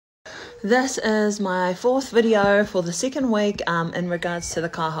This is my fourth video for the second week in regards to the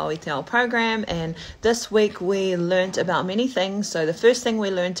Kaha Itiao program, and this week we learnt about many things. So the first thing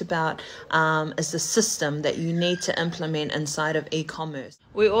we learnt about is the system that you need to implement inside of e-commerce.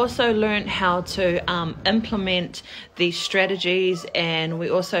 We also learned how to implement these strategies, and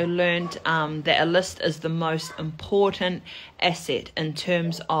we also learned that a list is the most important asset in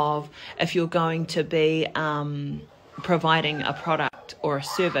terms of if you're going to be providing a product or a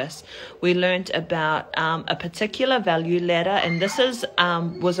service. We learned about a particular value ladder, and this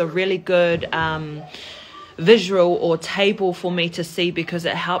was a really good visual or table for me to see, because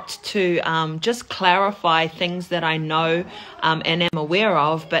it helped to just clarify things that I know and am aware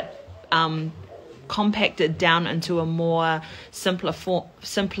of, but compacted down into a more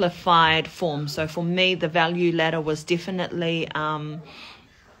simplified form. So for me, the value ladder was definitely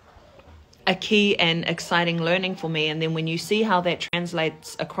a key and exciting learning for me. And then when you see how that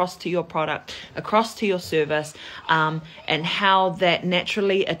translates across to your product, across to your service, and how that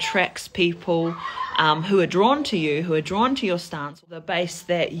naturally attracts people who are drawn to you, who are drawn to your stance, the base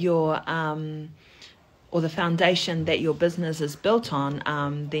that your or the foundation that your business is built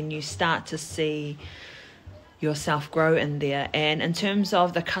on, then you start to see yourself grow in there. And in terms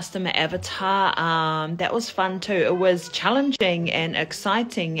of the customer avatar, that was fun too. It was challenging and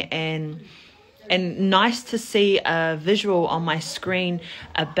exciting and nice to see a visual on my screen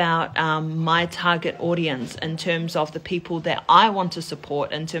about my target audience, in terms of the people that I want to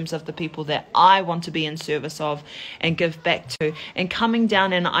support, in terms of the people that I want to be in service of and give back to, and coming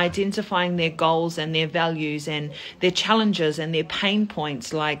down and identifying their goals and their values and their challenges and their pain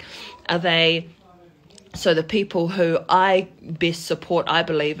points. Like, so the people who I best support, I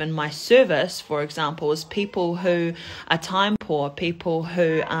believe, in my service, for example, is people who are time poor, people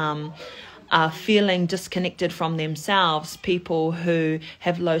who are feeling disconnected from themselves, people who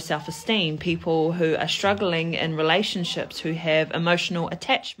have low self-esteem, people who are struggling in relationships, who have emotional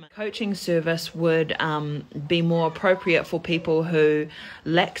attachment. Coaching service would be more appropriate for people who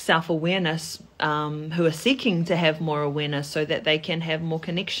lack self-awareness, who are seeking to have more awareness so that they can have more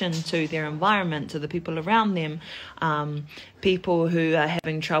connection to their environment, to the people around them, people who are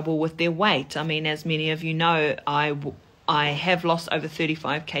having trouble with their weight. I mean, as many of you know, I have lost over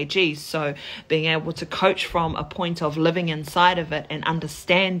 35 kgs, so being able to coach from a point of living inside of it and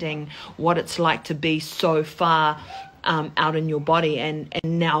understanding what it's like to be so far out in your body and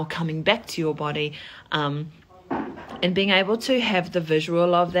now coming back to your body, and being able to have the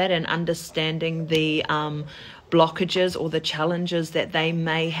visual of that and understanding the blockages or the challenges that they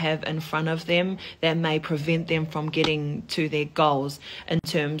may have in front of them that may prevent them from getting to their goals, in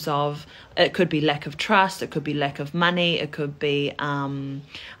terms of, it could be lack of trust, it could be lack of money, it could be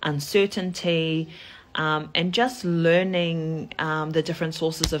uncertainty, and just learning the different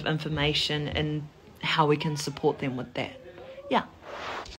sources of information and how we can support them with that. Yeah.